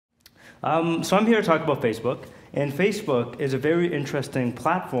So I'm here to talk about Facebook, and Facebook is a very interesting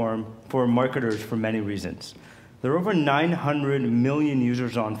platform for marketers for many reasons. There are over 900 million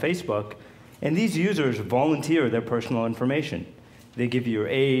users on Facebook, and these users volunteer their personal information. They give you your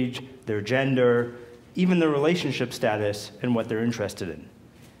age, their gender, even their relationship status, and what they're interested in.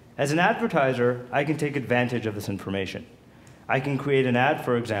 As an advertiser, I can take advantage of this information. I can create an ad,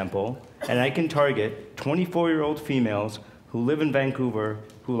 for example, and I can target 24-year-old females who live in Vancouver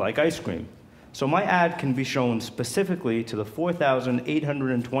who like ice cream. So my ad can be shown specifically to the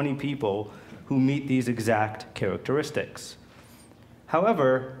 4,820 people who meet these exact characteristics.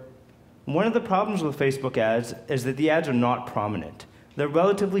 However, one of the problems with Facebook ads is that the ads are not prominent. They're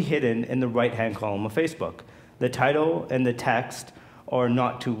relatively hidden in the right-hand column of Facebook. The title and the text are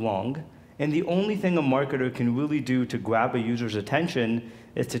not too long, and the only thing a marketer can really do to grab a user's attention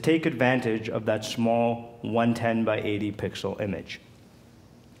is to take advantage of that small 110 by 80 pixel image.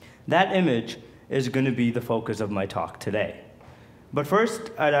 That image is going to be the focus of my talk today. But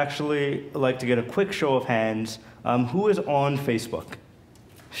first, I'd actually like to get a quick show of hands. Who is on Facebook?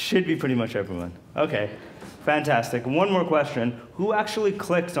 Should be pretty much everyone. Okay, fantastic. One more question. Who actually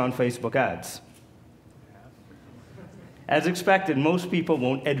clicks on Facebook ads? As expected, most people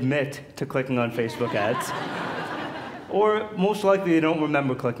won't admit to clicking on Facebook ads. Or most likely, they don't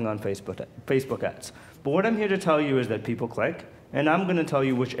remember clicking on Facebook ads. But what I'm here to tell you is that people click, and I'm going to tell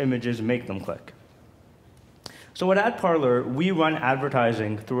you which images make them click. So at AdParlor, we run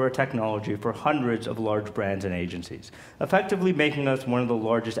advertising through our technology for hundreds of large brands and agencies, effectively making us one of the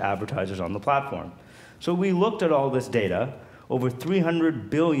largest advertisers on the platform. So we looked at all this data, over 300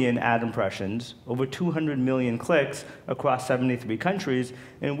 billion ad impressions, over 200 million clicks across 73 countries,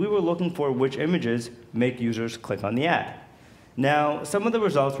 and we were looking for which images make users click on the ad. Now, some of the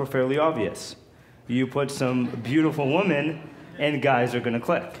results were fairly obvious. You put some beautiful women, and guys are going to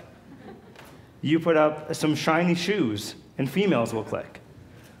click. You put up some shiny shoes, and females will click.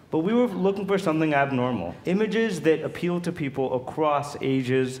 But we were looking for something abnormal, images that appeal to people across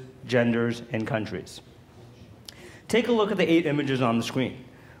ages, genders, and countries. Take a look at the 8 images on the screen.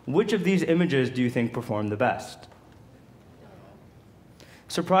 Which of these images do you think performed the best?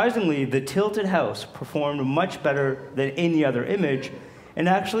 Surprisingly, the tilted house performed much better than any other image and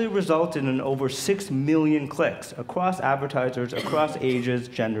actually resulted in over 6 million clicks across advertisers, across ages,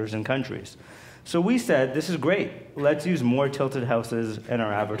 genders, and countries. So we said, this is great. Let's use more tilted houses in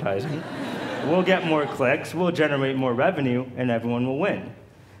our advertising. We'll get more clicks, we'll generate more revenue, and everyone will win.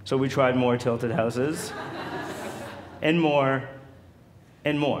 So we tried more tilted houses, and more,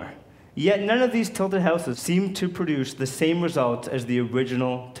 and more. Yet none of these tilted houses seemed to produce the same results as the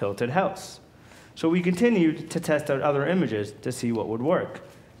original tilted house. So we continued to test out other images to see what would work,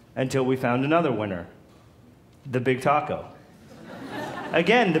 until we found another winner, the big taco.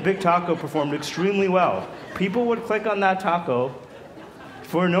 Again, the big taco performed extremely well. People would click on that taco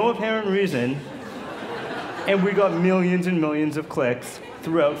for no apparent reason, and we got millions and millions of clicks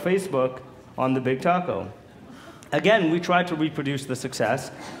throughout Facebook on the big taco. Again, we tried to reproduce the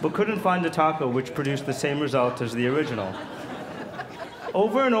success, but couldn't find a taco which produced the same result as the original.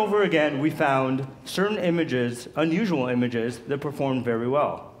 Over and over again, we found certain images, unusual images, that performed very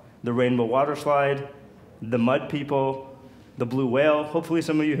well. The rainbow water slide, the mud people, the blue whale. Hopefully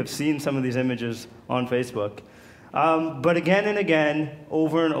some of you have seen some of these images on Facebook. But again and again,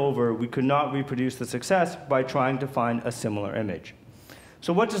 over and over, we could not reproduce the success by trying to find a similar image.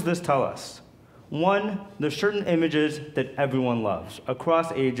 So what does this tell us? One, there's certain images that everyone loves,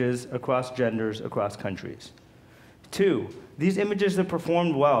 across ages, across genders, across countries. Two, these images that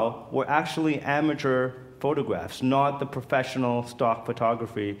performed well were actually amateur photographs, not the professional stock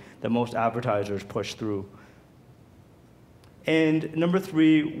photography that most advertisers push through. And number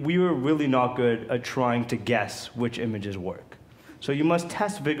three, we were really not good at trying to guess which images work. So you must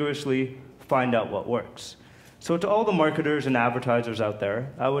test vigorously, find out what works. So to all the marketers and advertisers out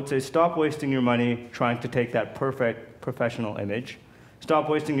there, I would say stop wasting your money trying to take that perfect professional image. Stop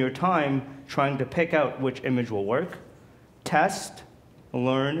wasting your time trying to pick out which image will work. Test,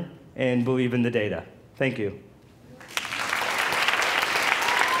 learn, and believe in the data. Thank you.